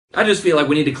I just feel like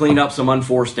we need to clean up some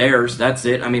unforced errors. That's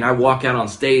it. I mean, I walk out on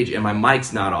stage and my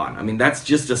mic's not on. I mean, that's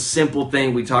just a simple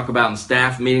thing we talk about in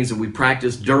staff meetings and we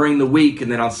practice during the week,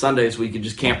 and then on Sundays we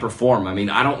just can't perform. I mean,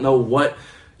 I don't know what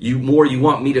you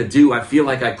want me to do. I feel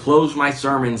like I close my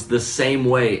sermons the same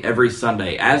way every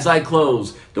Sunday. As I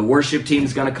close, the worship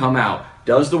team's going to come out.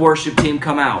 Does the worship team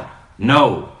come out?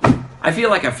 No. I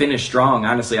feel like I finished strong,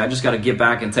 honestly. I just got to get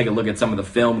back and take a look at some of the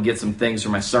film, get some things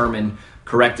from my sermon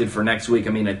corrected for next week.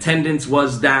 I mean, attendance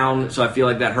was down, so I feel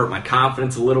like that hurt my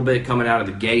confidence a little bit coming out of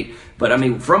the gate. But, I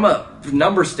mean, from a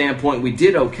number standpoint, we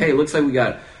did okay. It looks like we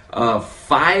got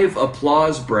 5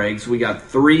 applause breaks. We got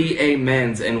 3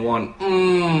 amens and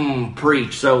 1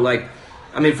 preach. So, like,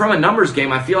 I mean, from a numbers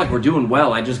game, I feel like we're doing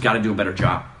well. I just got to do a better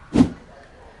job.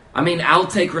 I mean, I'll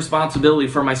take responsibility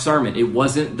for my sermon. It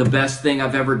wasn't the best thing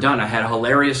I've ever done. I had a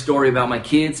hilarious story about my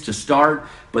kids to start,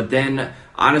 but then,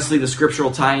 honestly, the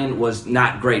scriptural tie-in was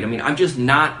not great. I mean, I'm just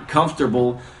not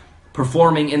comfortable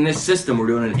performing in this system. We're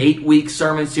doing an 8-week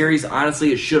sermon series.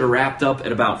 Honestly, it should have wrapped up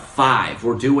at about 5.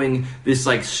 We're doing this,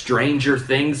 like, Stranger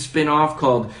Things spinoff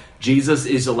called Jesus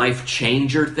is a Life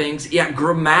Changer Things. Yeah,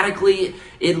 grammatically,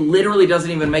 it literally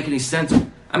doesn't even make any sense.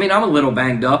 I mean, I'm a little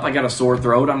banged up. I got a sore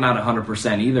throat. I'm not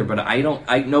 100% either, but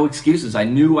no excuses. I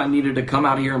knew I needed to come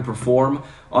out here and perform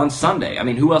on Sunday. I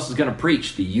mean, who else is going to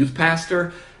preach? The youth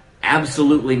pastor?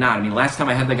 Absolutely not. I mean, last time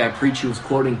I had the guy preach, he was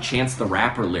quoting Chance the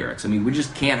Rapper lyrics. I mean, we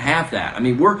just can't have that. I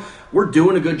mean, we're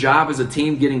doing a good job as a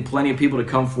team, getting plenty of people to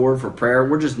come forward for prayer.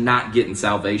 We're just not getting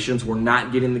salvations. We're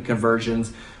not getting the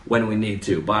conversions when we need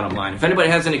to, bottom line. If anybody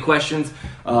has any questions,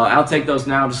 I'll take those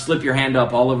now. Just slip your hand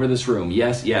up all over this room.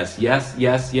 Yes, yes, yes,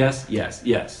 yes, yes, yes,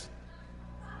 yes.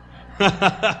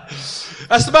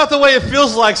 That's about the way it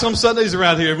feels like some Sundays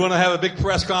around here. We want to have a big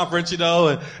press conference, and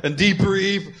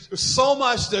debrief. There's so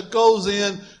much that goes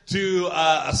into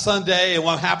a Sunday and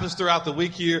what happens throughout the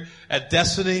week here at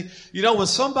Destiny. You know, when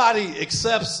somebody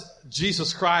accepts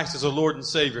Jesus Christ as their Lord and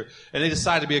Savior and they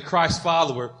decide to be a Christ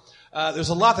follower, there's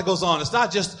a lot that goes on. It's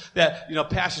not just that,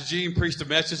 Pastor Gene preached a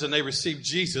message and they received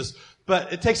Jesus,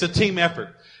 but it takes a team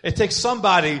effort. It takes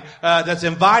somebody that's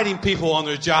inviting people on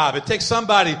their job. It takes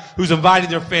somebody who's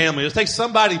inviting their family. It takes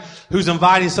somebody who's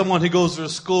inviting someone who goes to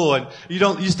school, and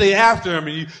you stay after them,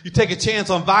 and you take a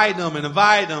chance on inviting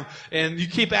them, and you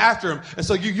keep after them. And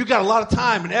so you got a lot of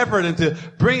time and effort into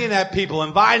bringing that people,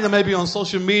 inviting them maybe on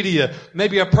social media,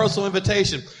 maybe a personal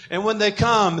invitation. And when they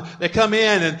come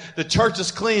in, and the church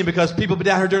is clean because people be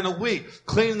down here during the week,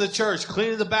 cleaning the church,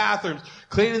 cleaning the bathrooms,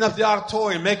 cleaning up the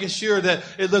auditorium, making sure that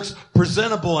it looks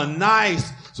presentable and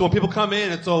nice. So when people come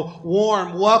in, it's a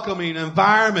warm, welcoming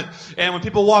environment. And when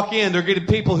people walk in, they're getting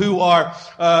people who are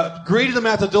greeting them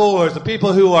at the doors, the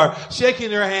people who are shaking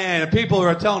their hand, and people who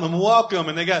are telling them welcome.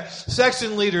 And they got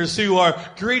section leaders who are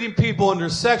greeting people in their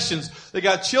sections. They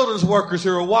got children's workers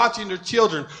who are watching their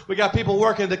children. We got people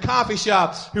working at the coffee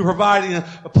shop who are providing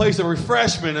a place of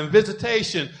refreshment and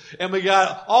visitation. And we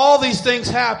got all these things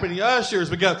happening.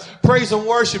 Ushers, we got praise and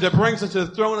worship that brings us to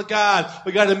the throne of God.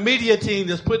 We got a media team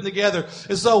that's putting together.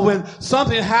 And so when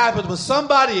something happens, when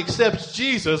somebody accepts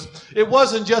Jesus, it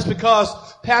wasn't just because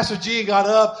Pastor G got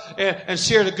up and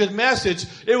shared a good message.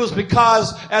 It was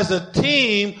because as a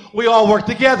team, we all work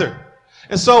together.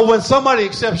 And so when somebody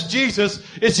accepts Jesus,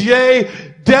 it's yay,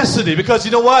 Destiny. Because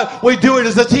you know what? We do it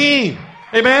as a team.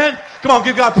 Amen? Come on,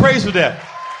 give God praise for that.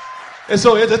 And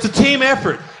so it's a team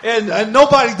effort. And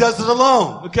nobody does it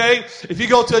alone, okay? If you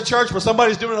go to a church where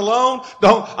somebody's doing it alone,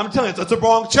 I'm telling you, it's a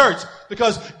wrong church.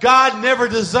 Because God never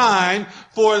designed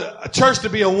for a church to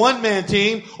be a one-man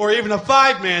team or even a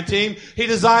 5-man team. He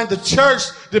designed the church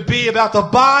to be about the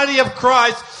body of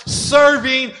Christ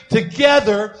serving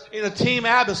together in a team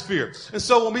atmosphere. And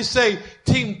so when we say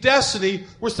Team Destiny,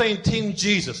 we're saying Team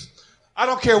Jesus. I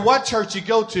don't care what church you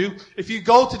go to. If you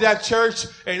go to that church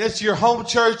and it's your home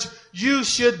church, you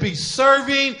should be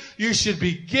serving. You should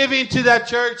be giving to that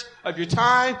church of your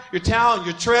time, your talent,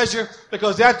 your treasure,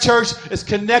 because that church is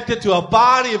connected to a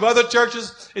body of other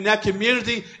churches in that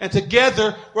community, and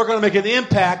together we're going to make an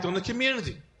impact on the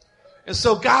community. And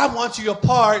so God wants you a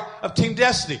part of Team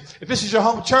Destiny. If this is your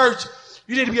home church,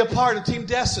 you need to be a part of Team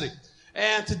Destiny.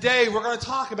 And today we're going to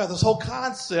talk about this whole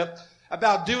concept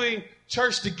about doing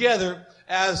church together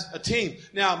as a team.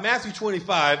 Now, Matthew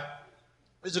 25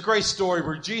 is a great story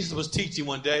where Jesus was teaching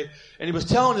one day, and he was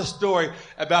telling a story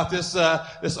about this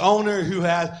owner who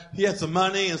had some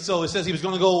money, and so it says he was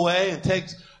going to go away and take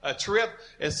a trip,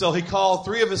 and so he called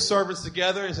 3 of his servants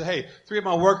together and said, hey, 3 of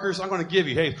my workers I'm going to give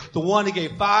you. Hey, to one he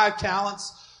gave 5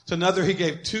 talents, to another he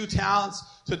gave 2 talents,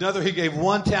 to another he gave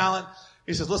 1 talent,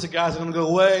 He says, listen, guys, I'm going to go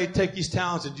away, take these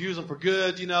talents and use them for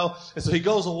good, you know. And so he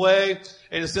goes away,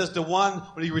 and it says the one,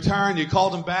 when he returned, he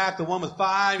called him back, the one with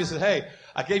 5. He said, hey,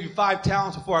 I gave you 5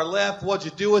 talents before I left. What'd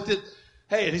you do with it?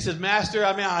 Hey, and he said, Master,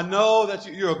 I mean, I know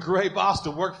that you're a great boss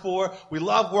to work for. We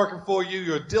love working for you.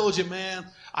 You're a diligent man.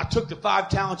 I took the 5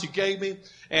 talents you gave me,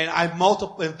 and I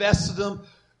invested them,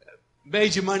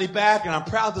 made you money back, and I'm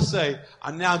proud to say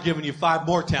I'm now giving you 5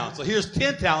 more talents. So here's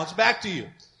 10 talents back to you.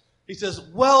 He says,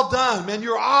 well done, man.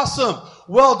 You're awesome.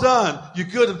 Well done, you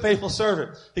good and faithful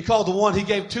servant. He called the one he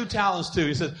gave 2 talents to.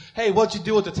 He said, hey, what'd you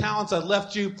do with the talents I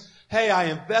left you? Hey, I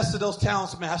invested those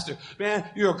talents, Master. Man,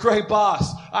 you're a great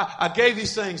boss. I gave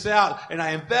these things out, and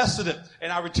I invested it,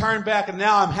 and I returned back, and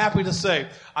now I'm happy to say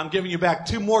I'm giving you back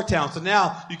 2 more talents. And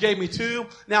now you gave me 2.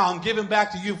 Now I'm giving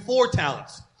back to you 4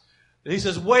 talents. And he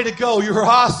says, way to go. You're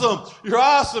awesome. You're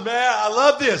awesome, man. I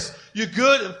love this. You're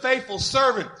good and faithful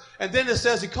servant. And then it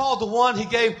says he called the one he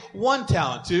gave 1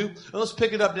 talent to. And let's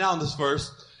pick it up now in this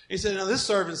verse. He said, now this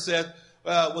servant said,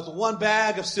 with 1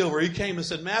 bag of silver, he came and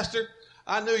said, Master,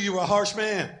 I knew you were a harsh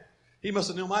man. He must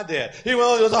have known my dad. He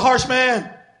was a harsh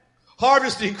man.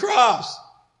 Harvesting crops.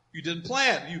 You didn't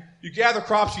plant. You gather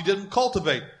crops you didn't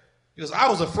cultivate. He goes, I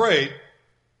was afraid.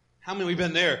 How many of you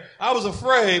been there? I was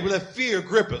afraid. We let fear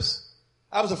grip us.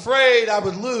 I was afraid I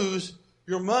would lose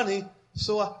your money,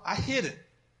 so I hid it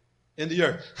in the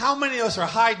earth. How many of us are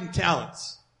hiding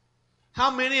talents?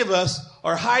 How many of us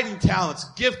are hiding talents,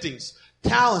 giftings,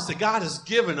 talents that God has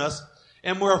given us,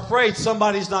 and we're afraid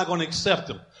somebody's not going to accept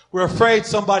them? We're afraid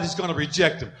somebody's going to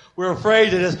reject them. We're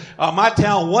afraid that my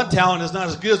talent, 1 talent, is not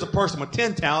as good as a person with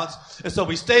 10 talents, and so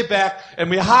we stay back and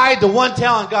we hide the 1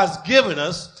 talent God's given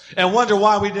us and wonder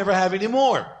why we never have any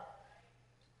more.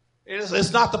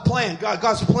 It's not the plan.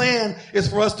 God's plan is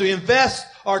for us to invest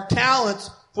our talents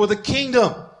for the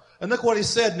kingdom. And look what he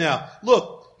said now.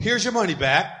 Look, here's your money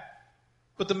back.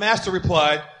 But the master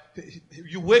replied,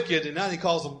 you wicked, and now he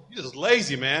calls him, you're just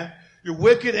lazy, man. You're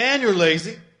wicked and you're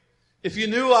lazy. If you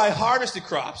knew I harvested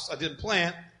crops I didn't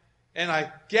plant, and I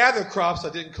gathered crops I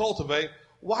didn't cultivate,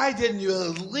 why didn't you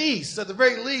at the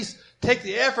very least, take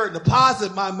the effort and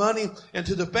deposit my money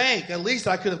into the bank? At least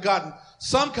I could have gotten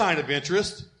some kind of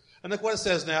interest. And look what it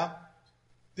says now.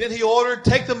 Then he ordered,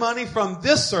 take the money from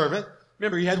this servant.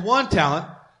 Remember, he had 1 talent.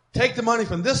 Take the money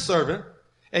from this servant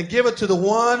and give it to the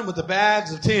one with the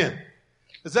bags of 10.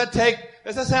 Does that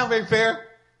sound very fair?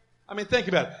 I mean, think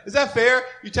about it. Is that fair?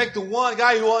 You take the one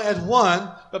guy who only had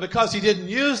 1, but because he didn't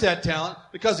use that talent,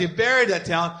 because he buried that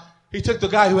talent, he took the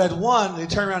guy who had 1 and he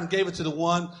turned around and gave it to the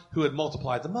one who had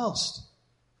multiplied the most.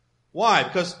 Why?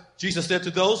 Because Jesus said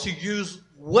to those who use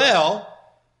well,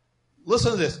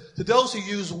 listen to this. To those who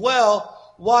use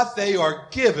well what they are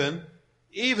given,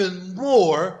 even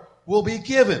more will be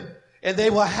given. And they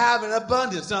will have an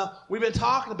abundance. Now, we've been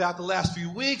talking about the last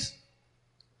few weeks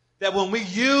that when we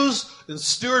use and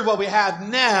steward what we have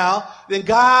now, then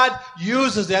God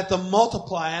uses that to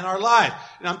multiply in our life.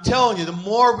 And I'm telling you, the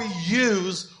more we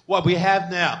use what we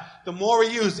have now, the more we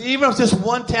use, even if it's just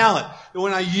 1 talent,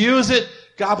 when I use it,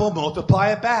 God will multiply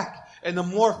it back. And the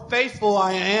more faithful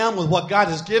I am with what God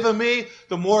has given me,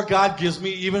 the more God gives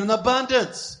me even in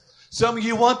abundance. Some of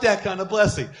you want that kind of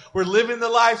blessing. We're living the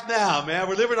life now, man.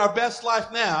 We're living our best life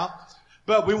now.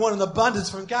 But we want an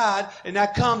abundance from God, and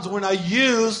that comes when I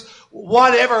use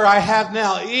whatever I have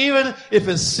now, even if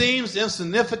it seems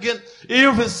insignificant,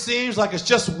 even if it seems like it's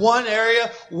just 1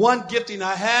 area, 1 gifting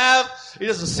I have. It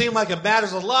doesn't seem like it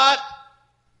matters a lot.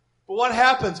 But what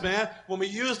happens, man, when we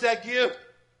use that gift?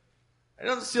 It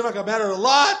doesn't seem like it matters a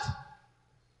lot.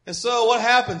 And so what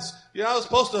happens? You know, I was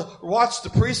supposed to watch the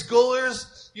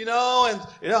preschoolers, and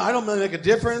I don't really make a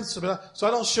difference. So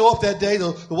I don't show up that day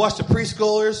to watch the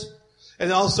preschoolers. And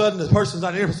then all of a sudden, the person's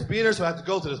not interested in being there, so I have to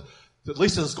go to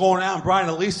Lisa's going out, and Brian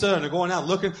and Lisa, and they're going out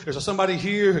looking. There's somebody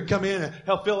here who come in and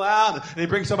help fill out, and they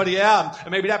bring somebody out.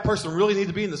 And maybe that person really needed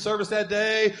to be in the service that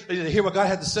day. They didn't hear what God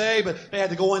had to say, but they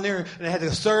had to go in there and they had to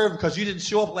serve because you didn't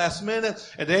show up last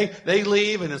minute. And they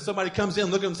leave, and then somebody comes in,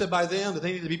 looking and said by them that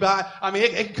they need to be by. I mean,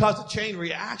 it can cause a chain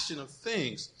reaction of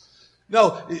things.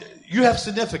 No, you have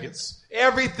significance.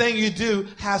 Everything you do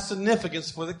has significance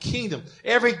for the kingdom.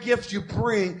 Every gift you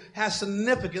bring has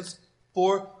significance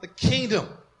for the kingdom.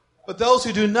 But those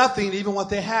who do nothing, even what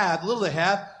they have, little they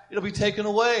have, it'll be taken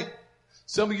away.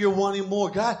 Some of you are wanting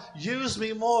more. God, use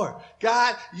me more.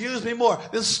 God, use me more.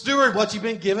 Then steward what you've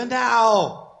been given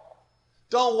now.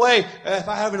 Don't wait. If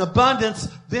I have an abundance,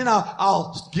 then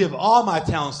I'll give all my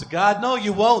talents to God. No,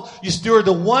 you won't. You steward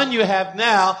the 1 you have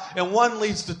now, and 1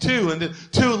 leads to 2, and then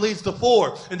 2 leads to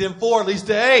 4, and then 4 leads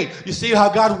to 8. You see how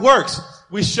God works.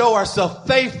 We show ourselves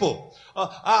faithful.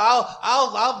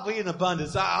 I'll be in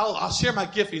abundance. I'll share my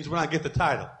giftings when I get the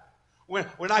title.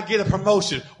 When I get a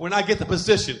promotion, when I get the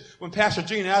position, when Pastor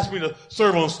Gene asks me to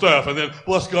serve on staff, and then,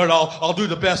 bless God, I'll do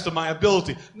the best of my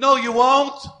ability. No, you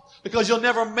won't. Because you'll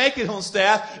never make it on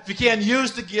staff if you can't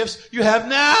use the gifts you have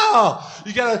now.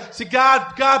 You gotta see,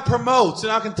 God promotes.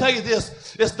 And I can tell you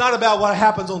this, it's not about what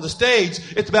happens on the stage.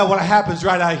 It's about what happens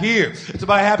right out here. It's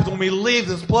about what happens when we leave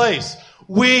this place.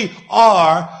 We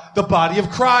are the body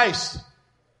of Christ.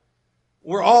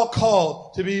 We're all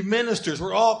called to be ministers.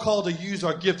 We're all called to use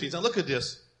our giftings. Now look at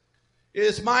this.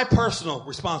 It's my personal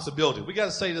responsibility. We gotta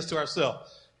say this to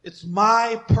ourselves. It's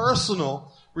my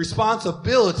personal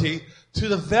responsibility to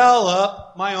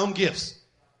develop my own gifts.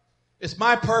 It's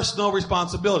my personal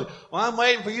responsibility. Well, I'm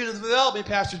waiting for you to develop me,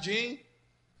 Pastor Gene.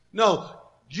 No,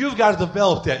 you've got to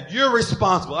develop that. You're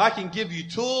responsible. I can give you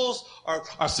tools. Our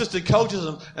assistant coaches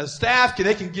and staff,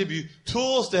 they can give you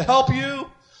tools to help you.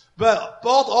 But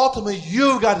ultimately,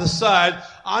 you've got to decide,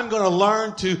 I'm going to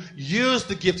learn to use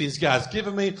the giftings God's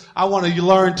given me. I want to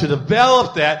learn to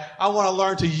develop that. I want to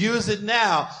learn to use it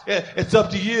now. It's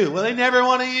up to you. Well, they never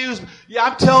want to use. Yeah,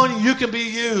 I'm telling you, you can be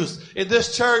used. In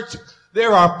this church,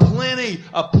 there are plenty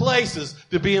of places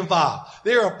to be involved.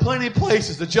 There are plenty of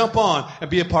places to jump on and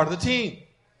be a part of the team.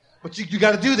 But you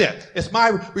got to do that. It's my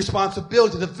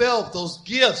responsibility to develop those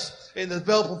gifts and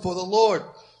develop them for the Lord.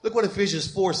 Look what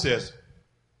Ephesians 4 says.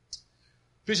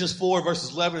 Ephesians 4,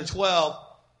 verses 11 and 12.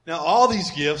 Now, all these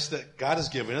gifts that God has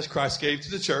given us, Christ gave to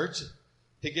the church.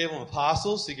 He gave them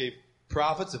apostles. He gave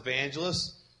prophets,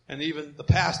 evangelists, and even the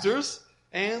pastors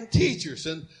and teachers.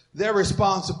 And their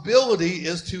responsibility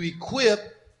is to equip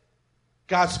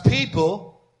God's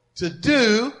people to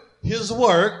do His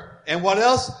work. And what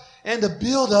else? And to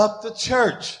build up the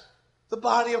church, the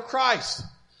body of Christ.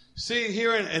 See,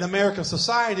 here in American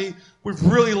society, we've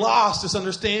really lost this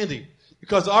understanding.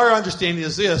 Because our understanding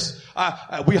is this,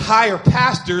 we hire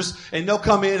pastors and they'll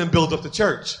come in and build up the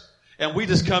church. And we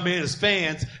just come in as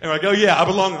fans and we're like, oh yeah,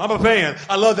 I'm a fan.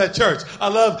 I love that church. I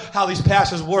love how these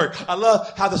pastors work. I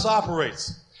love how this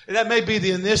operates. And that may be the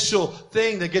initial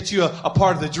thing that gets you a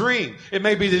part of the dream. It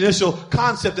may be the initial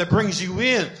concept that brings you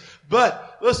in.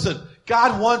 But listen,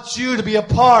 God wants you to be a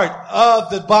part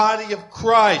of the body of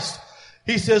Christ.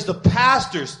 He says the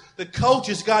pastors, the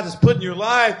coaches God has put in your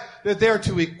life, they're there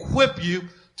to equip you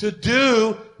to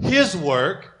do His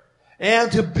work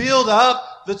and to build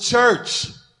up the church.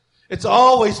 It's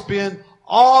always been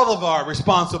all of our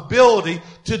responsibility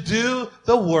to do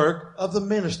the work of the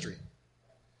ministry.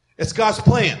 It's God's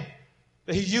plan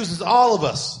that He uses all of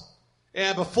us.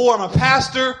 And before I'm a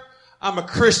pastor, I'm a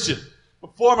Christian.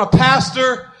 Before I'm a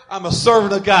pastor, I'm a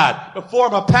servant of God. Before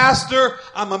I'm a pastor,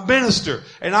 I'm a minister.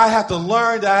 And I have to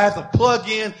learn that I have to plug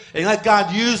in and let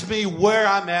God use me where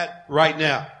I'm at right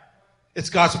now. It's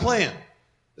God's plan.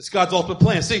 It's God's ultimate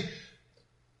plan. See,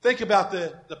 think about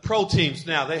the pro teams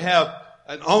now. They have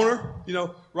an owner. You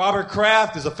know, Robert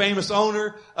Kraft is a famous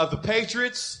owner of the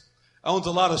Patriots. Owns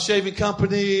a lot of shaving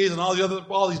companies and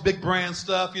all these big brand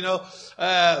stuff, you know.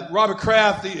 Robert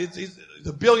Kraft, he's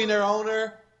a billionaire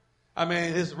owner. I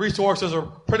mean, his resources are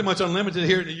pretty much unlimited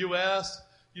here in the U.S.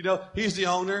 You know, he's the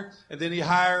owner, and then he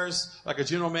hires like a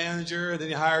general manager, and then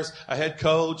he hires a head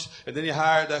coach, and then the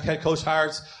head coach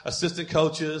hires assistant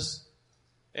coaches,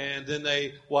 and then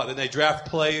they draft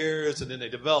players, and then they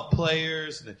develop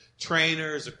players, and then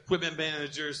trainers, equipment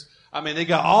managers. I mean, they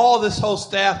got all this whole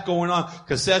staff going on,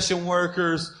 concession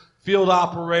workers, field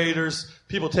operators,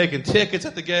 people taking tickets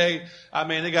at the gate. I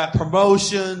mean, they got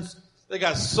promotions. They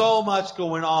got so much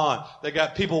going on. They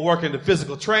got people working the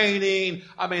physical training.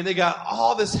 I mean, they got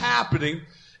all this happening.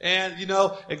 And, you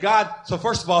know, and God, so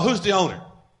first of all, who's the owner?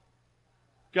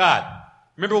 God.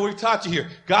 Remember what we taught you here.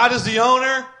 God is the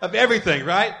owner of everything,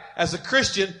 right? As a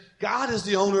Christian, God is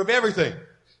the owner of everything.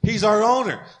 He's our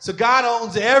owner. So God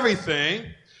owns everything.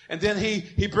 And then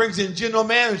he brings in general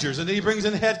managers, and then he brings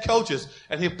in head coaches,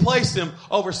 and he places them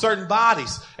over certain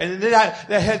bodies. And then that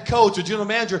head coach or general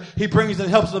manager, he brings in and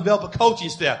helps develop a coaching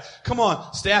staff. Come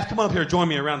on, staff, come on up here, join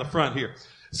me around the front here.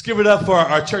 Let's give it up for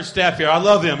our church staff here. I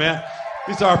love them, man.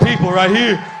 These are our people right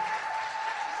here.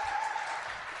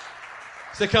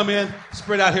 So they come in,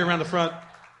 spread out here around the front.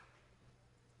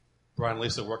 Brian and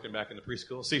Lisa working back in the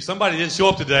preschool. See, somebody didn't show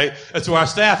up today, and so our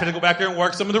staff had to go back there and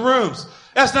work some of the rooms.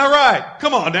 That's not right.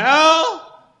 Come on now.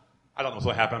 I don't know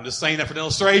what happened. I'm just saying that for an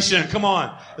illustration. Come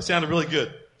on. It sounded really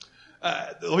good.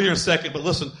 We'll hear in a second, but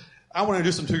listen, I want to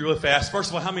do something to you really fast. First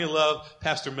of all, how many love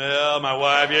Pastor Mel, my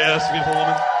wife? Yes, beautiful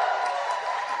woman.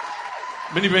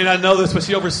 Many of you may not know this, but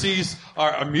she oversees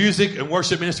our music and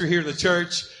worship ministry here in the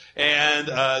church. And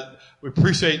we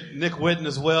appreciate Nick Whitten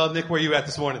as well. Nick, where are you at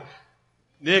this morning?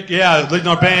 Nick, leading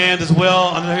our band as well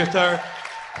on the guitar.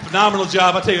 Phenomenal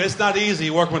job. I tell you, it's not easy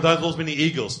working with those many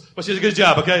Eagles. But she did a good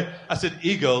job, okay? I said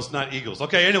Eagles, not Eagles.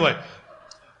 Okay, anyway.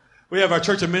 We have our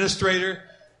church administrator,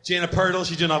 Jana Pirtle.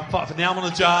 She's doing a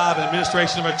phenomenal job in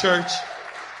administration of our church.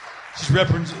 She's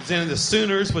representing the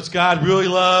Sooners, which God really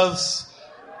loves.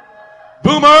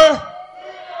 Boomer!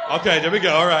 Okay, there we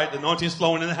go. All right, the anointing's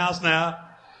flowing in the house now.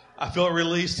 I feel it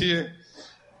released here.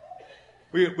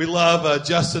 We love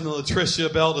Justin and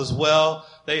Latricia Belt as well.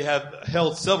 They have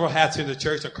held several hats in the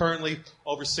church. They're currently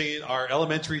overseeing our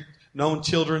elementary known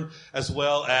children, as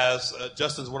well as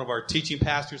Justin's one of our teaching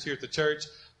pastors here at the church.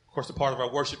 Of course, a part of our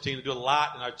worship team. They do a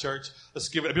lot in our church. Let's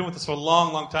give it. They've been with us for a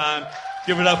long, long time.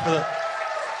 Give it up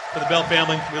for the Belt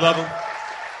family. We love them.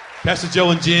 Pastor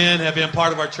Joe and Jen have been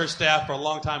part of our church staff for a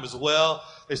long time as well.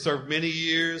 They served many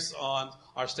years on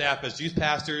our staff as youth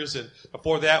pastors, and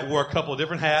before that wore a couple of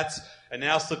different hats, and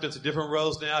now slipped into different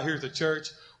roles now here at the church,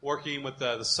 working with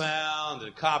the sound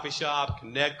and coffee shop,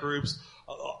 connect groups,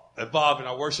 involved in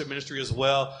our worship ministry as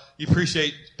well. You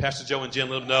appreciate Pastor Joe and Jen.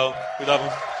 Let them know. We love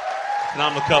them.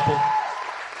 Phenomenal couple.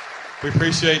 We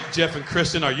appreciate Jeff and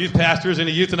Kristen, our youth pastors.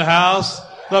 Any youth in the house?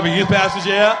 Love your youth pastors,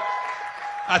 yeah?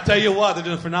 I tell you what, they're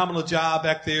doing a phenomenal job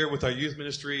back there with our youth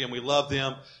ministry, and we love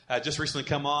them. Just recently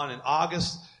come on in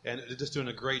August, and they're just doing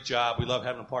a great job. We love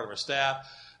having them part of our staff.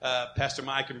 Pastor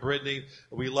Mike and Brittany,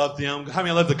 we love them. How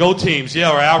many love the Go Teams? Yeah,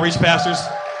 our outreach pastors.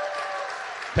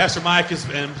 Pastor Mike has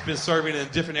been serving in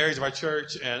different areas of our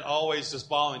church and always just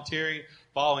volunteering,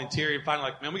 finally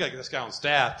like, man, we got to get this guy on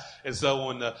staff. And so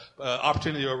when the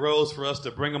opportunity arose for us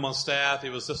to bring him on staff, it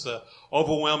was just an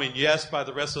overwhelming yes by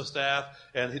the rest of the staff.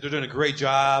 And they're doing a great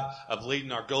job of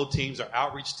leading our Go Teams, our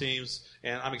outreach teams.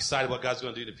 And I'm excited what God's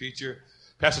going to do in the future.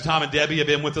 Pastor Tom and Debbie have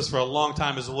been with us for a long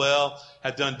time as well,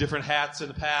 have done different hats in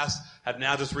the past, have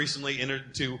now just recently entered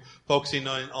into focusing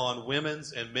on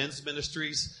women's and men's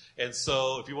ministries. And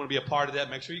so if you want to be a part of that,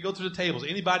 make sure you go to the tables.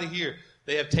 Anybody here,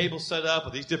 they have tables set up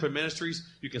with these different ministries.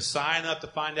 You can sign up to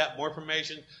find out more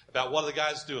information about what the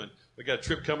guys doing. We got a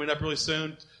trip coming up really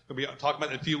soon. We'll be talking about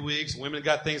it in a few weeks. Women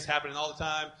got things happening all the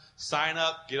time. Sign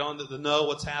up, get on to the know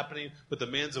what's happening with the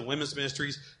men's and women's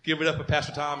ministries. Give it up for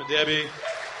Pastor Tom and Debbie.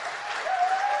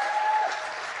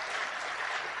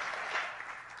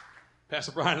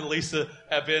 Pastor Brian and Lisa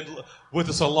have been with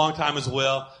us a long time as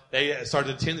well. They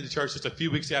started attending the church just a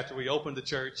few weeks after we opened the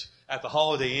church at the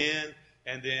Holiday Inn.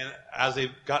 And then as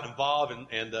they've gotten involved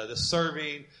in the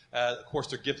serving, of course,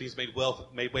 their giftings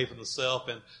made way for themselves.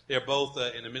 And they're both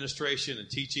in administration and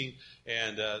teaching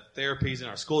and therapies in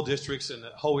our school districts and the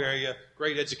whole area.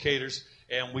 Great educators.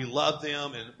 And we love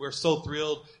them, and we're so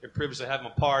thrilled and privileged to have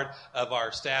them a part of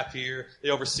our staff here.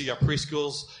 They oversee our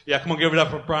preschools. Yeah, come on, give it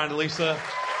up for Brian and Lisa.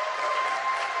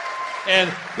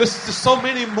 And there's so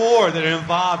many more that are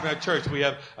involved in our church. We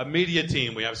have a media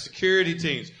team. We have security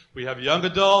teams. We have a young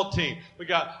adult team. We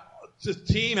got just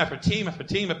team after team after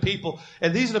team of people.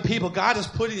 And these are the people God is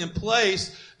putting in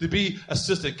place to be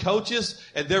assistant coaches.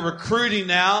 And they're recruiting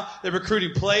now. They're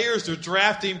recruiting players. They're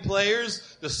drafting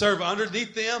players to serve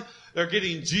underneath them. They're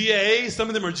getting GAs. Some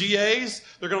of them are GAs.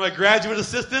 They're going to be graduate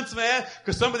assistants, man,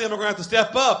 because some of them are going to have to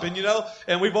step up.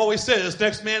 And we've always said it's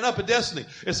next man up at Destiny.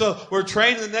 And so we're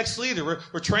training the next leader.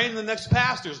 We're training the next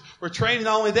pastors. We're training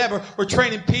not only that, but we're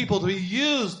training people to be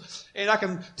used. And I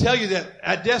can tell you that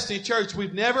at Destiny Church,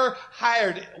 we've never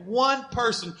hired one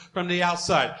person from the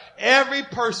outside. Every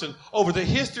person over the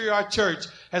history of our church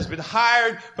has been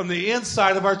hired from the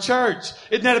inside of our church.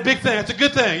 Isn't that a big thing? That's a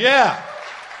good thing. Yeah.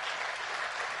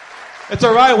 It's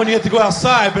all right when you have to go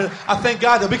outside, but I thank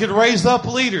God that we can raise up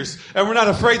leaders and we're not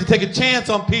afraid to take a chance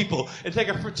on people and take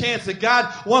a chance that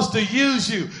God wants to use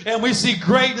you and we see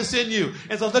greatness in you.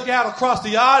 And so look out across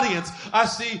the audience. I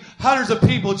see hundreds of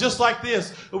people just like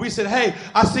this. We said, hey,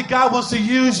 I see God wants to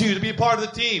use you to be a part of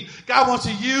the team. God wants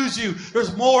to use you.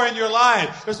 There's more in your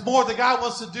life. There's more that God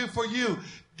wants to do for you.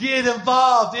 Get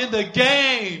involved in the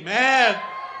game, man.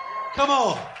 Come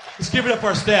on. Let's give it up for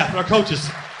our staff and our coaches.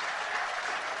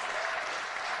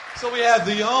 So we have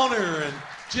the owner and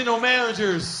general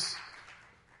managers,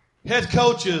 head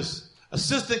coaches,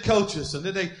 assistant coaches, and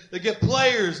then they get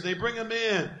players and they bring them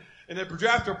in. And they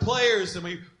draft our players and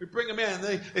we bring them in.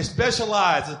 They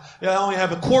specialize. They only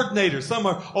have a coordinator. Some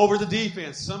are over the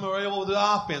defense. Some are over the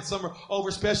offense. Some are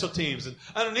over special teams. And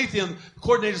underneath them,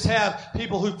 coordinators have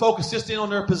people who focus just in on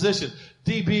their position.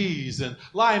 DBs and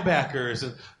linebackers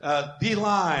and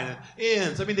D-line and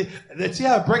ends. I mean, they see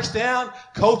how it breaks down?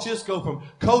 Coaches go from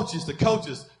coaches to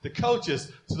coaches to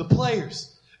coaches to the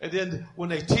players. And then when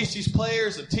they teach these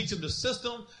players and teach them the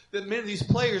system, then many of these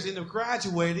players end up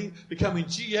graduating, becoming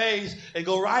GAs, and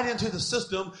go right into the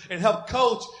system and help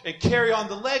coach and carry on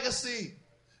the legacy.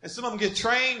 And some of them get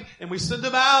trained and we send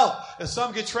them out. And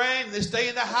some get trained and they stay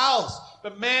in the house.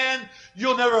 But man,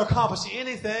 you'll never accomplish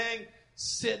anything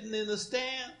sitting in the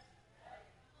stand.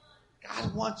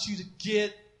 God wants you to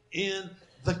get in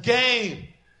the game.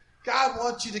 God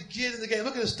wants you to get in the game.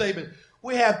 Look at this statement.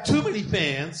 We have too many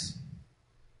fans.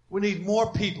 We need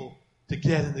more people to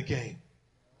get in the game.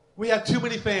 We have too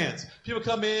many fans. People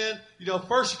come in,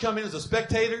 first you come in as a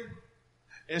spectator.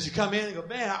 And as you come in and go,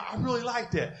 man, I really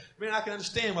like that. Man, I can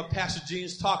understand what Pastor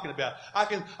Gene's talking about.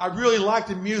 I really like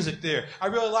the music there. I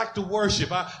really like the worship.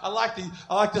 I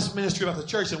like this ministry about the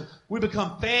church. And we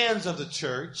become fans of the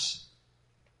church.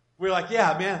 We're like,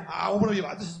 yeah, man, I want to be,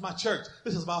 this is my church.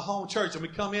 This is my home church. And we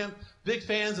come in, big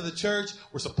fans of the church.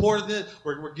 We're supporting it.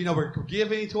 We're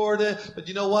giving toward it. But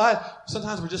you know what?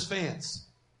 Sometimes we're just fans.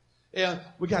 And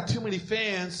we got too many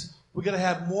fans. We got to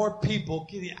have more people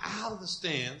getting out of the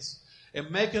stands and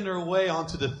making their way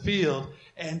onto the field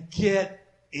and get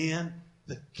in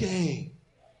the game.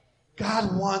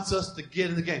 God wants us to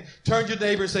get in the game. Turn to your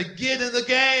neighbor and say, get in the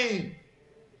game.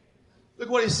 Look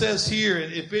what he says here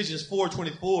in Ephesians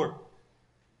 4:24.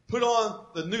 Put on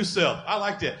the new self. I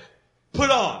like that. Put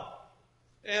on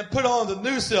the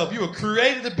new self. You were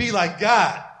created to be like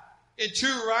God in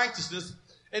true righteousness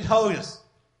and holiness.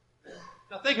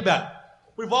 Now think about it.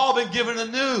 We've all been given a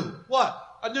new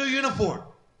uniform.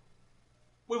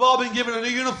 We've all been given a new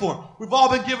uniform. We've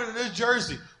all been given a new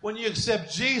jersey. When you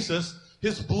accept Jesus,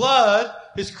 his blood,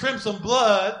 his crimson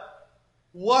blood,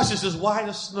 washes as white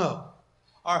as snow.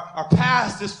 Our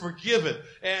past is forgiven.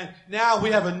 And now we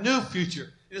have a new future.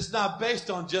 And it's not based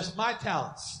on just my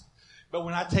talents. But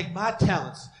when I take my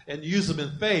talents and use them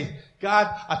in faith,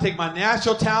 I take my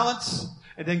natural talents,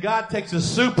 and then God takes his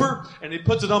super, and he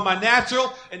puts it on my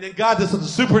natural, and then God does something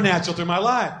supernatural through my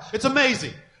life. It's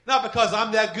amazing. Not because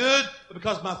I'm that good, but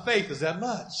because my faith is that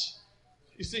much.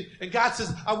 You see, and God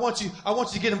says, I want you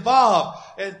to get involved.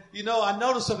 And, I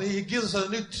noticed something. He gives us a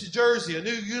new jersey, a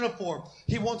new uniform.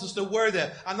 He wants us to wear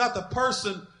that. I'm not the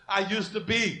person I used to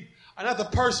be. I'm not the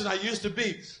person I used to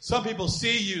be. Some people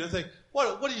see you and think,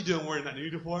 what are you doing wearing that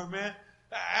uniform, man?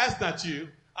 That's not you.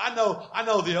 I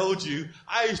know the old you.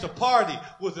 I used to party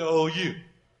with the old you.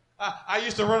 I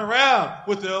used to run around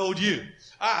with the old you.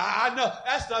 I know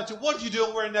that's not you. What are you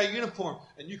doing wearing that uniform?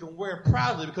 And you can wear it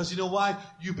proudly because you know why?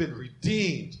 You've been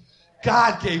redeemed.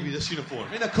 God gave you this uniform.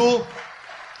 Isn't that cool?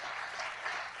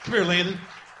 Come here, Landon.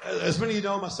 As many of you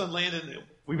know, my son Landon,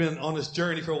 we've been on this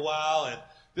journey for a while, and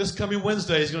this coming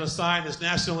Wednesday he's going to sign his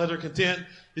national letter of content.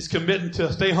 He's committing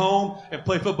to stay home and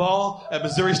play football at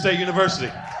Missouri State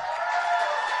University.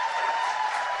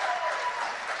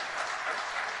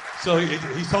 So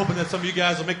he's hoping that some of you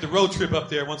guys will make the road trip up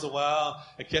there once in a while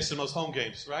and catch some of those home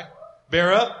games, right?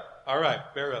 Bear up? All right,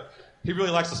 bear up. He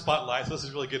really likes the spotlight, so this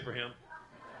is really good for him.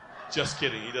 Just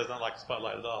kidding. He does not like the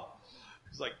spotlight at all.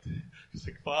 He's like,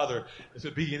 Father, if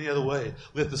it be any other way,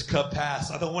 let this cup pass.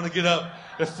 I don't want to get up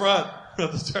in front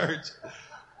of the church.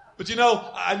 But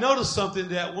I noticed something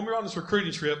that when we were on this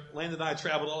recruiting trip, Landon and I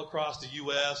traveled all across the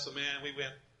U.S. So, man, we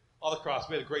went all across.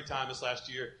 We had a great time this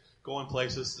last year going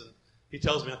places, and he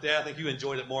tells me, Dad, I think you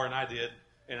enjoyed it more than I did.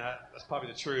 And that's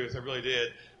probably the truth. I really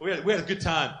did. We had a good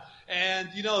time. And,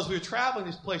 as we were traveling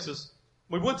these places,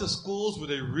 we went to schools where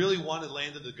they really wanted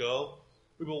Landon to go.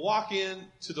 We would walk in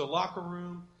to the locker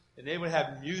room, and they would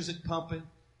have music pumping.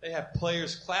 They have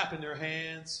players clapping their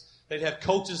hands. They'd have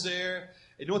coaches there.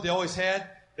 And you know what they always had?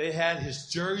 They had his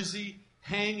jersey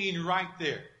hanging right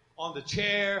there on the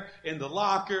chair, in the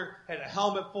locker, had a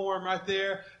helmet for him right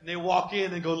there. And they walk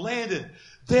in and go, Landon,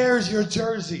 there's your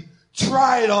jersey.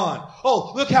 Try it on.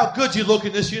 Oh, look how good you look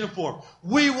in this uniform.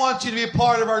 We want you to be a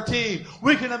part of our team.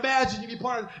 We can imagine you be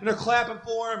part of it. And they're clapping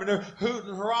for him, and they're hooting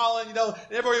and hurrahing, and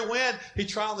everywhere he went, he'd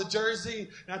try on the jersey,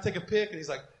 and I'd take a pic, and he's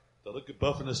like, do I look good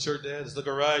buff in this shirt, Dad? Does it look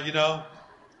all right,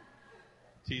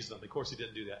 Teasing him. Of course he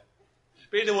didn't do that.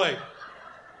 But anyway,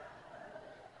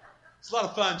 it's a lot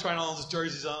of fun trying all those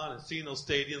jerseys on and seeing those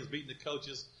stadiums, meeting the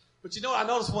coaches. But I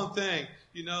noticed one thing.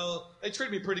 They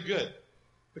treated me pretty good.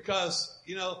 Because,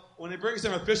 when they bring us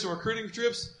them official recruiting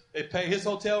trips, they pay his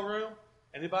hotel room,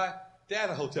 and they buy Dad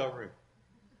a hotel room.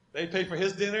 They pay for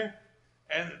his dinner,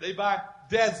 and they buy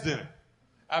Dad's dinner.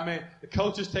 The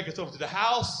coaches take us over to the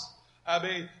house.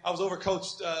 I was over Coach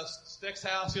Steck's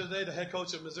house the other day, the head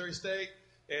coach of Missouri State,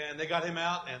 and they got him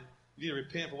out, and you need to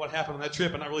repent for what happened on that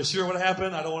trip. I'm not really sure what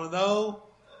happened. I don't want to know.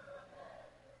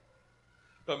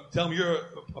 But tell them you're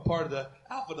a part of the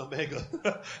Alpha and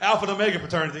Omega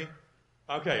fraternity.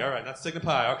 Okay, all right, not sticking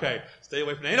pie. Okay, stay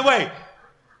away from that. Anyway,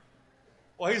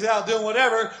 while he's out doing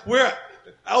whatever, we're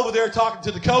over there talking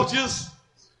to the coaches.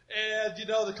 And,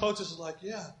 the coaches are like,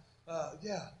 yeah.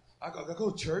 I go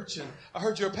to church, and I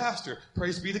heard you're a pastor.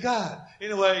 Praise be to God.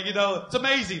 Anyway, it's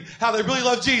amazing how they really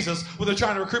love Jesus when they're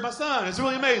trying to recruit my son. It's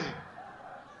really amazing.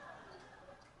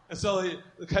 And so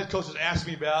the head coach was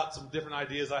asking me about some different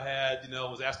ideas I had,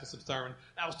 was asking some sermon.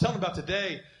 And I was telling him about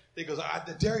today. He goes, I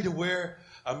dare you to wear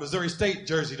a Missouri State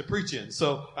jersey to preach in.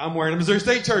 So I'm wearing a Missouri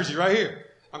State jersey right here.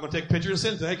 I'm going to take a picture and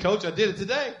send it to him. Hey, coach, I did it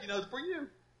today, for you.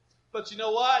 But you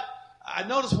know what? I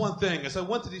noticed one thing as I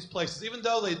went to these places, even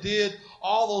though they did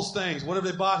all those things, whatever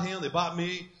they bought him, they bought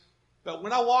me. But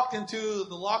when I walked into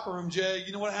the locker room, Jay,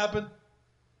 you know what happened?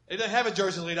 They didn't have a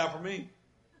jersey laid out for me.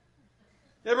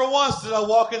 Never once did I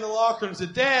walk in the locker room and say,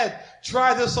 Dad,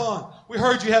 try this on. We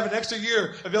heard you have an extra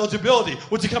year of eligibility.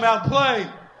 Would you come out and play?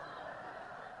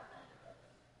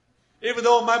 Even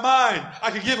though in my mind, I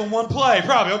could give him one play,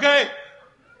 probably, okay?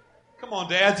 Come on,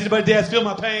 dads. Anybody dads feel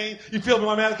my pain? You feel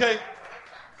my man, okay?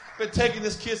 Been taking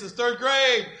this kid since 3rd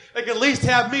grade. They can at least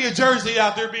have me a jersey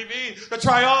out there, BB, to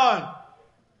try on.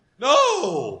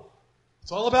 No.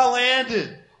 It's all about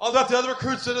Landon. All about the other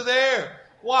recruits that are there.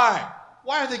 Why?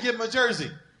 Why do they give him a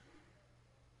jersey?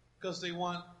 Because they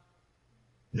want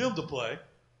him to play.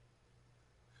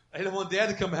 They don't want Dad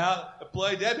to come out and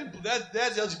play.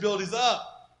 Dad's eligibility's up.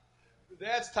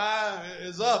 Dad's time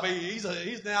is up.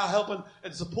 He's now helping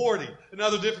and supporting in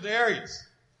other different areas.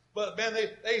 But, man,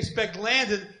 they expect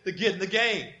Landon to get in the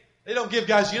game. They don't give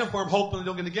guys uniform hoping they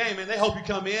don't get in the game, man. They hope you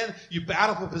come in, you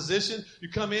battle for position, you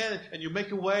come in and you make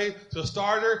your way to a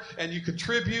starter and you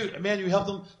contribute, and, man, you help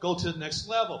them go to the next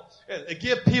level. And they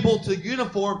give people to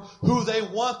uniform who they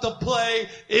want to play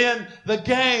in the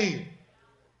game.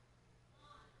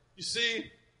 You see,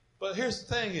 but here's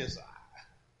the thing is,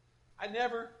 I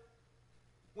never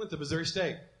went to Missouri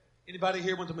State. Anybody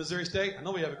here went to Missouri State? I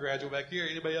know we have a graduate back here.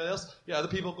 Anybody else? Yeah, other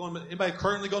people going. Anybody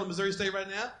currently going to Missouri State right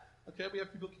now? Okay, we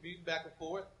have people commuting back and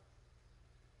forth.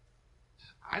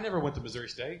 I never went to Missouri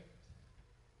State.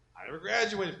 I never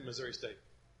graduated from Missouri State.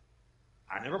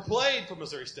 I never played for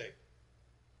Missouri State.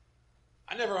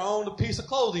 I never owned a piece of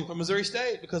clothing from Missouri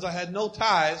State because I had no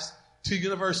ties to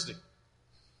university.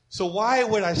 So why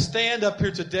would I stand up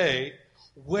here today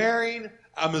wearing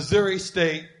a Missouri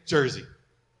State jersey?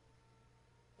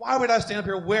 Why would I stand up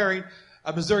here wearing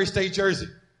a Missouri State jersey?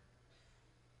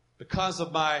 Because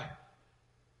of my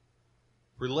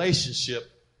relationship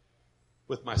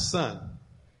with my son.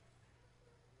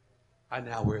 I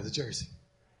now wear the jersey.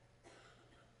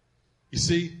 You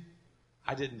see,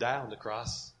 I didn't die on the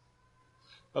cross,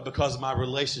 but because of my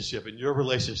relationship and your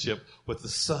relationship with the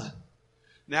Son.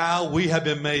 Now we have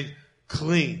been made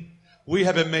clean. We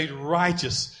have been made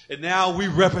righteous. And now we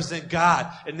represent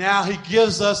God. And now He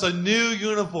gives us a new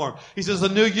uniform. He says, a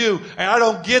new you. And I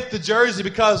don't get the jersey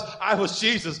because I was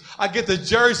Jesus. I get the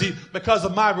jersey because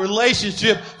of my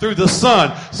relationship through the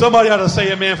Son. Somebody ought to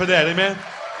say amen for that. Amen?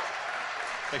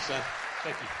 Thanks, son.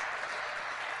 Thank you.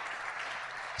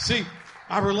 See,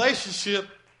 my relationship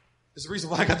is the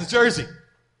reason why I got the jersey.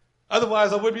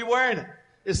 Otherwise, I wouldn't be wearing it.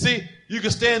 And see, you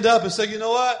can stand up and say, you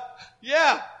know what?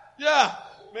 Yeah,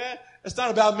 man. It's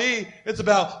not about me. It's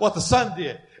about what the Son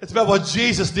did. It's about what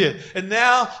Jesus did. And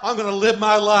now I'm going to live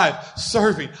my life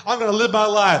serving. I'm going to live my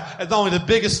life as not only the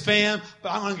biggest fan,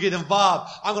 but I'm going to get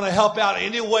involved. I'm going to help out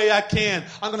any way I can.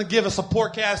 I'm going to give a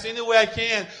support cast any way I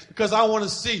can because I want to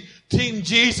see Team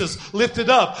Jesus lifted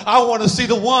up. I want to see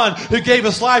the one who gave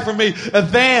his life for me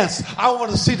advance. I want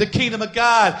to see the kingdom of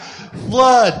God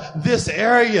flood this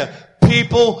area.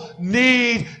 People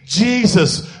need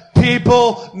Jesus.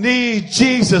 People need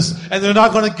Jesus, and they're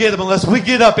not going to get him unless we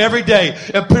get up every day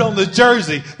and put on the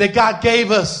jersey that God gave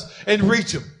us and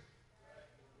reach him.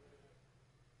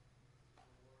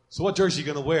 So what jersey are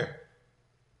you going to wear?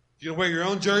 You going to wear your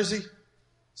own jersey?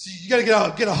 See, you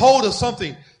got to get a hold of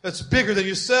something that's bigger than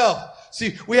yourself.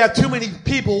 See, we have too many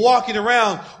people walking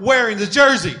around wearing the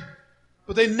jersey,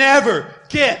 but they never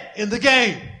get in the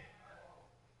game.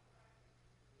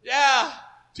 Yeah,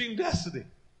 Team Destiny.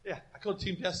 Yeah, I go to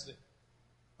Team Destiny.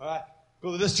 All right,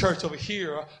 go to this church over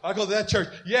here. I go to that church.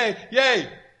 Yay.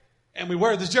 And we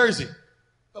wear the jersey.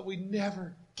 But we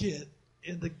never get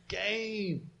in the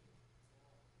game.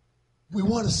 We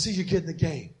want to see you get in the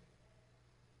game.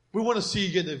 We want to see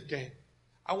you get in the game.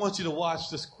 I want you to watch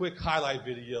this quick highlight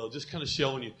video, just kind of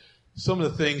showing you some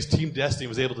of the things Team Destiny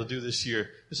was able to do this year.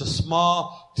 Just a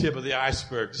small tip of the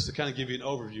iceberg, just to kind of give you an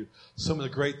overview. Some of the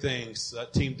great things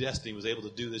that Team Destiny was able to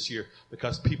do this year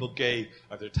because people gave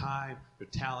of their time, their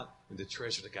talent, and their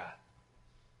treasure to God.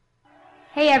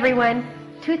 Hey everyone,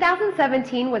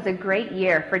 2017 was a great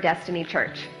year for Destiny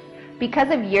Church. Because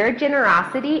of your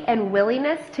generosity and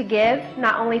willingness to give,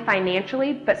 not only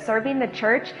financially, but serving the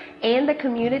church and the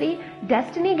community,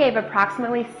 Destiny gave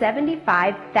approximately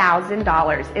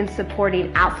 $75,000 in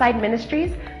supporting outside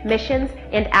ministries, missions,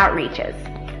 and outreaches.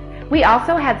 We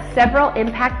also had several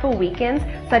impactful weekends,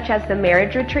 such as the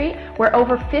marriage retreat, where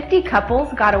over 50 couples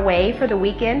got away for the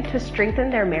weekend to strengthen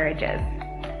their marriages.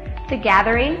 The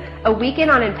Gathering, a weekend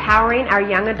on empowering our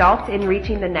young adults in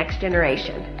reaching the next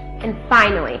generation. And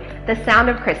finally, the Sound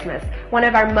of Christmas, one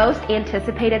of our most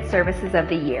anticipated services of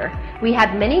the year. We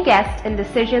had many guests and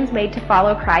decisions made to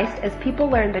follow Christ as people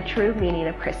learned the true meaning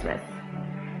of Christmas.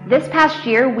 This past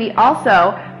year, we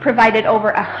also provided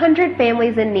over 100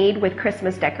 families in need with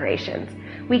Christmas decorations.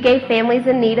 We gave families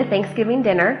in need a Thanksgiving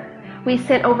dinner. We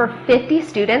sent over 50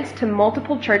 students to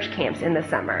multiple church camps in the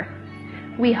summer.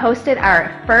 We hosted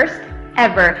our first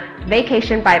ever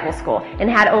Vacation Bible School and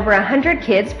had over 100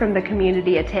 kids from the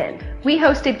community attend. We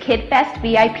hosted Kid Fest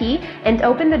VIP and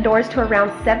opened the doors to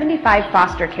around 75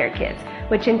 foster care kids,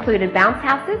 which included bounce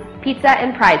houses, pizza,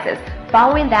 and prizes.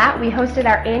 Following that, we hosted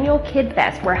our annual Kid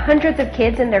Fest, where hundreds of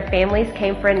kids and their families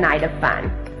came for a night of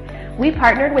fun. We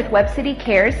partnered with Web City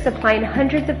Cares, supplying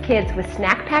hundreds of kids with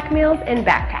snack pack meals and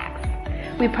backpacks.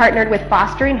 We partnered with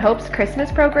Fostering Hope's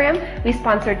Christmas program. We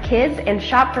sponsored kids and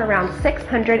shopped for around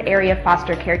 600 area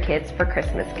foster care kids for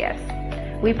Christmas gifts.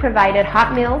 We provided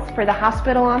hot meals for the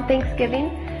hospital on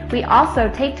Thanksgiving. We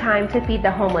also take time to feed the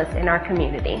homeless in our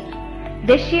community.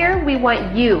 This year, we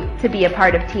want you to be a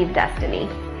part of Team Destiny.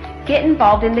 Get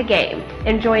involved in the game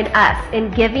and join us in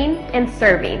giving and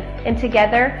serving, and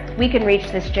together we can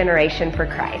reach this generation for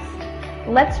Christ.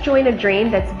 Let's join a dream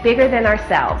that's bigger than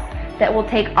ourselves, that will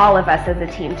take all of us as a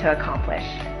team to accomplish.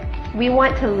 We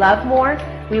want to love more,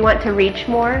 we want to reach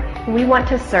more, and we want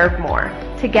to serve more.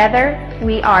 Together,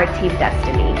 we are Team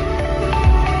Destiny.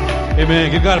 Amen.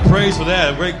 Give God a praise for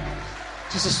that.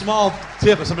 Just a small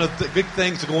tip of some of the big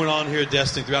things that are going on here at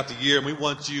Destiny throughout the year, and we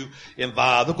want you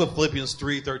involved. Look what Philippians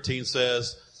 3:13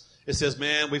 says. It says,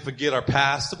 man, we forget our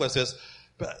past. Look what it says.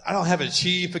 But I don't have it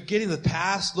achieved. Forgetting the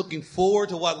past, looking forward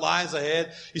to what lies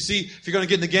ahead. You see, if you're going to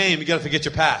get in the game, you got to forget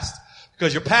your past.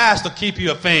 Because your past will keep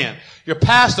you a fan. Your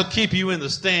past will keep you in the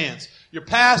stands. Your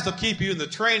past will keep you in the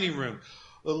training room.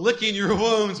 Licking your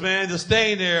wounds, man, just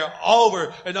staying there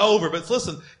over and over. But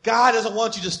listen, God doesn't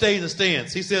want you to stay in the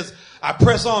stands. He says, I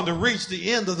press on to reach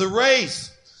the end of the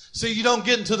race. See, you don't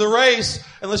get into the race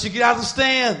unless you get out of the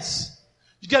stands.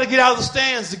 You got to get out of the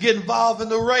stands to get involved in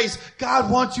the race. God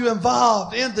wants you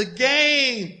involved in the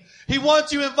game. He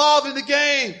wants you involved in the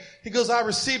game. He goes, I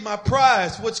received my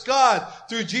prize, which God,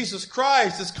 through Jesus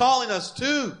Christ, is calling us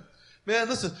to. Man,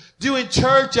 listen, doing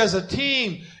church as a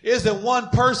team isn't one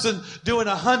person doing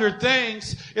 100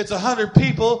 things. It's 100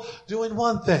 people doing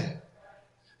one thing.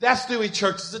 That's doing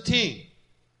church as a team.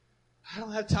 I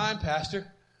don't have time, Pastor.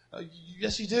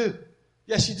 Yes, you do.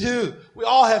 Yes, you do. We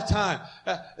all have time.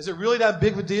 Is it really that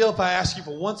big of a deal if I ask you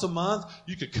for once a month,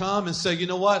 you could come and say, you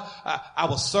know what, I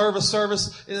will serve a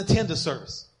service and attend a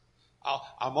service.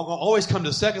 I'm going to always come to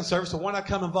the second service, so why not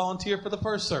come and volunteer for the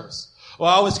first service?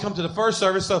 Well, I always come to the first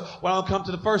service, so why don't I come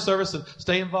to the first service and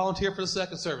stay and volunteer for the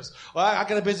second service? Well, I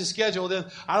got a busy schedule, then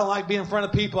I don't like being in front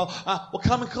of people. Well,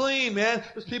 come and clean, man.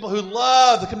 There's people who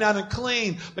love to come down and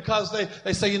clean because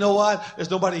they say, you know what? There's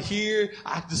nobody here.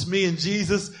 Just me and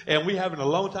Jesus, and we having a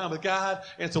long time with God,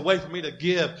 and it's a way for me to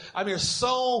give. I mean, there's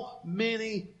so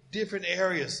many different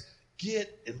areas.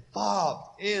 Get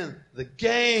involved in the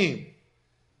game.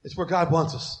 It's where God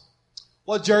wants us.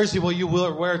 What jersey will you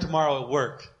wear tomorrow at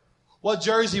work? What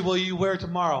jersey will you wear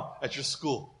tomorrow at your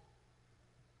school?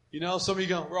 You know, some of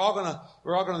you we're all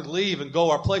gonna leave and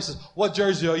go our places. What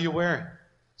jersey are you wearing?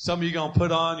 Some of you gonna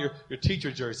put on your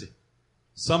teacher jersey.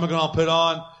 Some are gonna put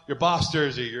on your boss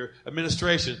jersey, your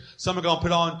administration. Some are gonna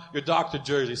put on your doctor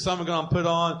jersey. Some are gonna put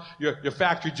on your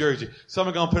factory jersey. Some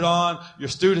are gonna put on your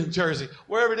student jersey.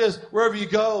 Wherever it is, wherever you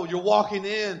go, you're walking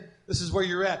in. This is where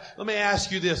you're at. Let me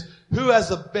ask you this. Who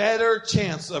has a better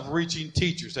chance of reaching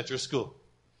teachers at your school?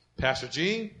 Pastor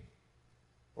Gene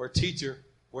or a teacher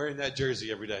wearing that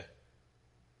jersey every day?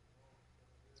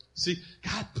 See,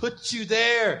 God put you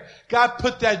there. God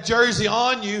put that jersey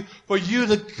on you for you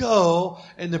to go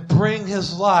and to bring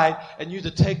His light and you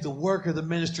to take the work of the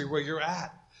ministry where you're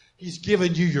at. He's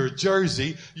given you your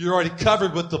jersey. You're already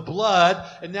covered with the blood,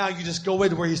 and now you just go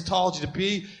into where He's told you to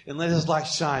be and let His light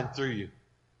shine through you.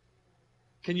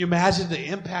 Can you imagine the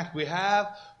impact we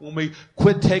have when we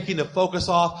quit taking the focus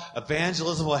off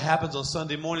evangelism, what happens on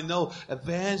Sunday morning? No,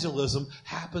 evangelism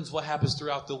happens what happens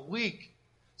throughout the week.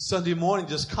 Sunday morning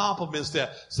just complements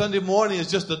that. Sunday morning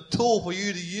is just a tool for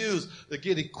you to use to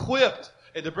get equipped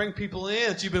and to bring people in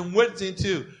that you've been witnessing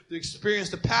to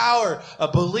experience the power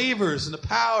of believers and the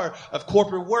power of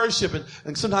corporate worship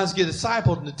and sometimes get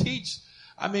discipled and to teach.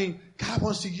 I mean, God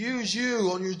wants to use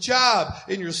you on your job,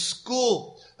 in your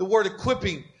school. The word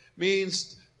equipping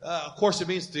means, of course, it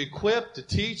means to equip, to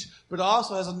teach, but it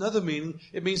also has another meaning.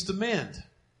 It means to mend.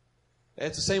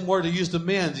 It's the same word to use to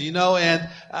mend, and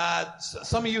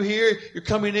some of you here, you're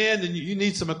coming in and you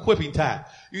need some equipping time.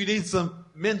 You need some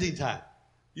mending time.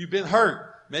 You've been hurt.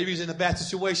 Maybe you was in a bad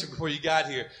situation before you got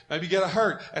here. Maybe you got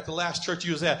hurt at the last church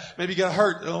you was at. Maybe you got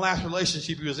hurt in the last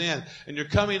relationship you was in. And you're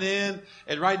coming in,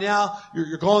 and right now,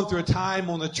 you're going through a time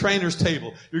on the trainer's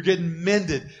table. You're getting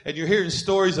mended, and you're hearing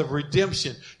stories of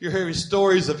redemption. You're hearing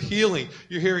stories of healing.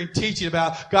 You're hearing teaching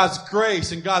about God's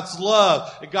grace and God's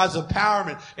love and God's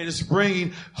empowerment, and it's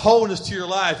bringing wholeness to your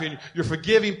life. And you're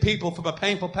forgiving people from a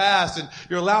painful past, and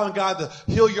you're allowing God to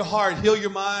heal your heart, heal your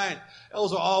mind.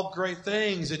 Those are all great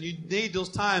things, and you need those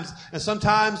times. And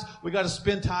sometimes we got to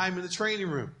spend time in the training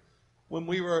room. When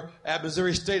we were at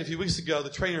Missouri State a few weeks ago, the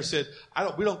trainer said,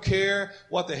 we don't care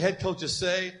what the head coaches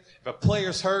say. If a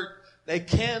player's hurt, they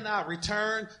cannot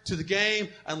return to the game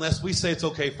unless we say it's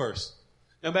okay first.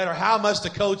 No matter how much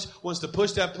the coach wants to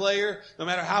push that player, no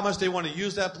matter how much they want to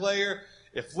use that player,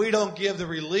 if we don't give the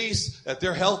release that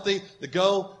they're healthy to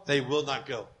go, they will not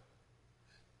go.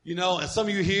 And some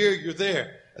of you here, you're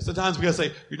there. And sometimes we got to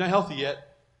say, you're not healthy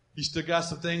yet. You still got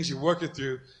some things you're working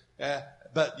through.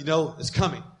 But it's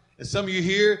coming. And some of you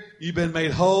here, you've been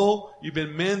made whole. You've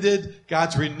been mended.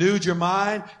 God's renewed your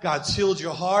mind. God's healed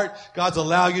your heart. God's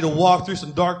allowed you to walk through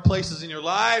some dark places in your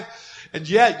life. And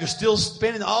yet, you're still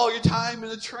spending all your time in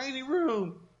the training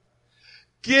room.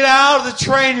 Get out of the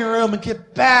training room and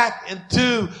get back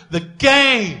into the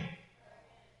game.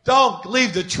 Don't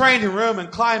leave the training room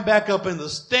and climb back up in the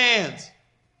stands.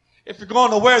 If you're going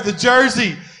to wear the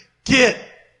jersey, get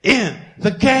in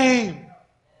the game.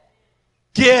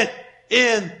 Get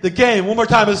in the game. One more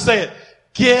time, let's say it.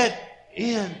 Get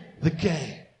in the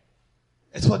game.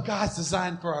 It's what God's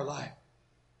designed for our life.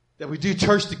 That we do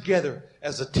church together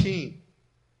as a team.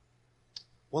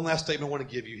 One last statement I want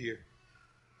to give you here.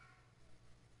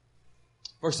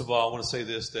 First of all, I want to say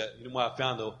this, that I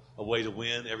found a way to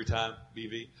win every time,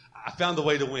 BV. I found a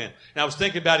way to win. And I was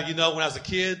thinking about it, when I was a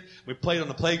kid, we played on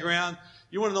the playground.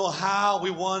 You want to know how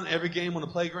we won every game on the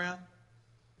playground?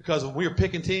 Because when we were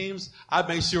picking teams, I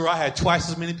made sure I had twice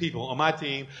as many people on my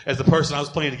team as the person I was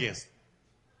playing against.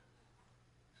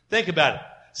 Think about it.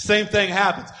 Same thing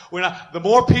happens. The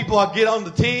more people I get on the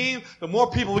team, the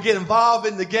more people we get involved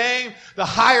in the game, the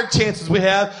higher chances we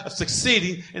have of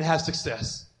succeeding and have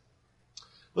success.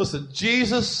 Listen,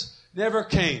 Jesus never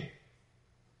came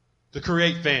to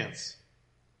create fans.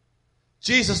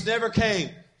 Jesus never came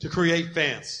to create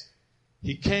fans.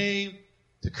 He came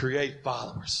to create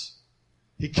followers.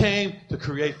 He came to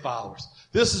create followers.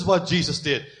 This is what Jesus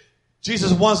did.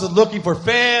 Jesus wasn't looking for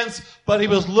fans, but he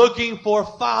was looking for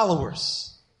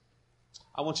followers.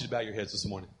 I want you to bow your heads this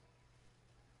morning.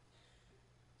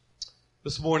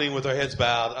 This morning, with our heads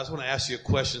bowed, I just want to ask you a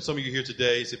question. Some of you here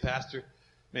today say, Pastor,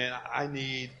 man, I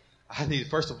need,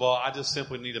 first of all, I just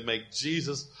simply need to make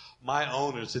Jesus my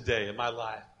owner today in my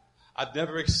life. I've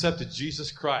never accepted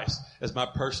Jesus Christ as my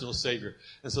personal Savior.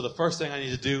 And so the first thing I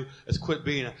need to do is quit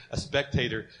being a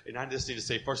spectator. And I just need to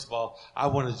say, first of all, I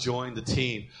want to join the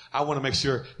team. I want to make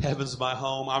sure heaven's my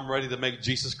home. I'm ready to make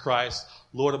Jesus Christ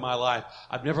Lord of my life.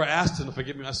 I've never asked him to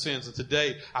forgive me my sins. And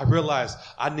today I realize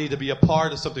I need to be a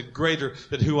part of something greater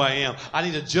than who I am. I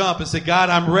need to jump and say, God,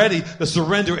 I'm ready to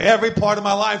surrender every part of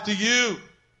my life to you.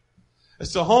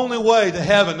 It's the only way to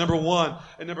heaven, number one.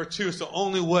 And number two, it's the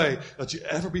only way that you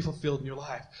ever be fulfilled in your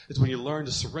life is when you learn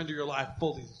to surrender your life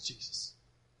fully to Jesus.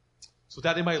 So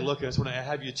without anybody looking, I just want to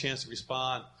have you a chance to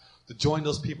respond, to join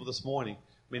those people this morning.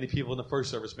 Many people in the first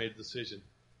service made a decision.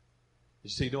 You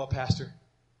say, you know what, Pastor?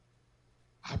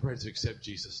 I'm ready to accept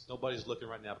Jesus. Nobody's looking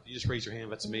right now, but you just raise your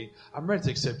hand. That's me. I'm ready to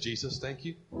accept Jesus. Thank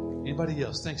you. Anybody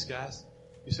else? Thanks, guys.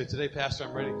 You say, today, Pastor,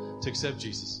 I'm ready to accept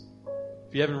Jesus.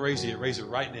 If you haven't raised it yet, raise it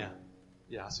right now.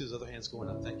 Yeah, I see those other hands going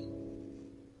up. Thank you.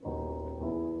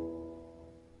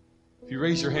 If you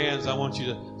raise your hands, I want you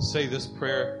to say this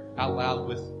prayer out loud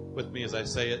with me as I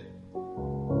say it.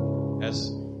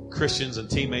 As Christians and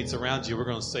teammates around you, we're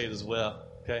going to say it as well.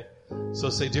 Okay? So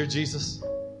say, Dear Jesus,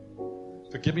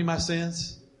 forgive me my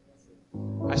sins.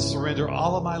 I surrender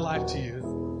all of my life to you.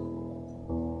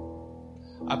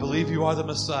 I believe you are the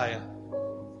Messiah,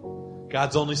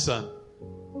 God's only Son.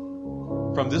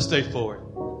 From this day forward,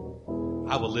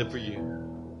 I will live for you.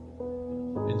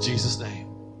 In Jesus' name,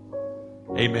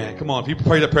 Amen. Come on. If you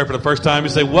prayed that prayer for the first time, you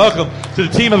say, welcome to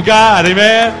the team of God.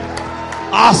 Amen.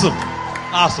 Awesome.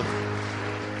 Awesome.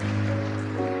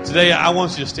 Today, I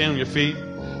want you to stand on your feet.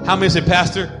 How many say,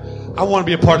 Pastor, I want to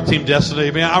be a part of Team Destiny.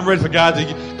 Man, I'm ready for God to...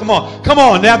 Come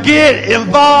on. Now get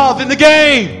involved in the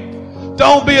game.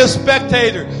 Don't be a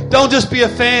spectator. Don't just be a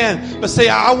fan. But say,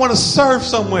 I want to serve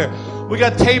somewhere. We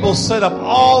got tables set up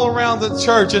all around the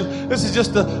church. And this is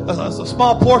just a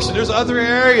small portion. There's other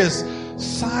areas.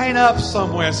 Sign up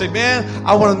somewhere. Say, man,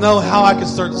 I want to know how I can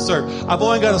start to serve. I've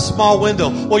only got a small window.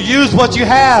 Well, use what you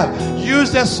have.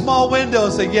 Use that small window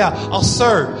and say, yeah, I'll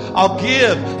serve. I'll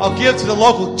give. I'll give to the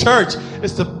local church.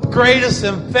 It's the greatest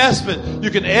investment you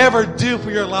can ever do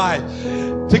for your life.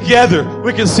 Together,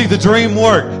 we can see the dream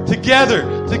work. Together,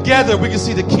 we can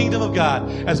see the kingdom of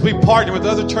God as we partner with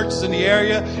other churches in the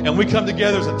area and we come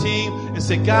together as a team and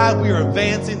say, God, we are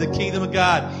advancing the kingdom of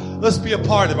God. Let's be a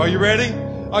part of it. Are you ready?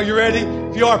 Are you ready?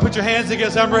 If you are, put your hands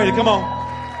together. I'm ready. Come on.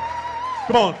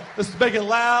 Come on. Let's make it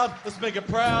loud. Let's make it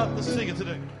proud. Let's sing it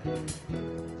today.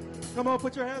 Come on,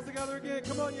 put your hands together again.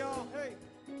 Come on, y'all. Hey.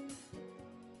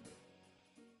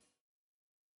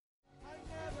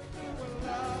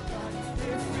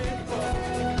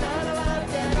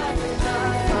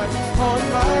 On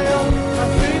my own, I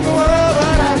think the world,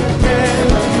 but I can't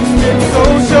get so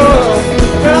sure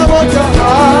that I want your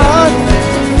heart.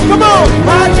 Come on,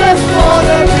 I just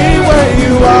wanna be where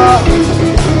you are.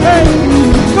 Hey,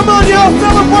 come on, y'all,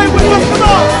 celebrate with us. Come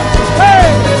on. Hey,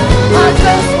 I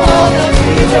just wanna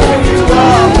be where you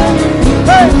are.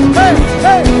 Hey,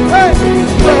 where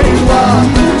you are.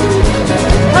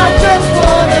 I just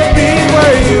wanna be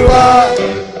where you are.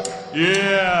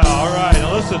 Yeah, all right.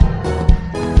 Now listen.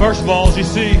 First of all, as you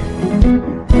see,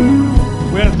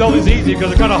 we're going to throw these easy because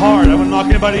they're kind of hard. I don't want to knock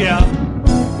anybody out.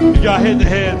 If you got hit in the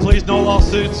head, please, no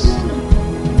lawsuits.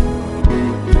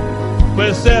 But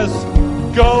it says,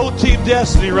 go Team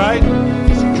Destiny, right?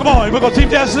 Come on, you want to go Team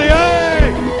Destiny?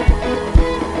 Hey!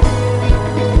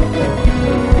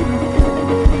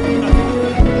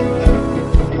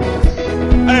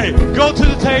 Hey, go to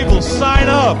the table, sign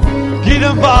up, get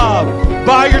involved,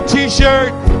 buy your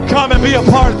t-shirt, come and be a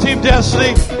part of Team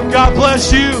Destiny. God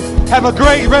bless you. Have a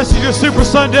great rest of your Super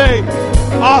Sunday.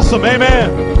 Awesome.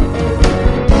 Amen.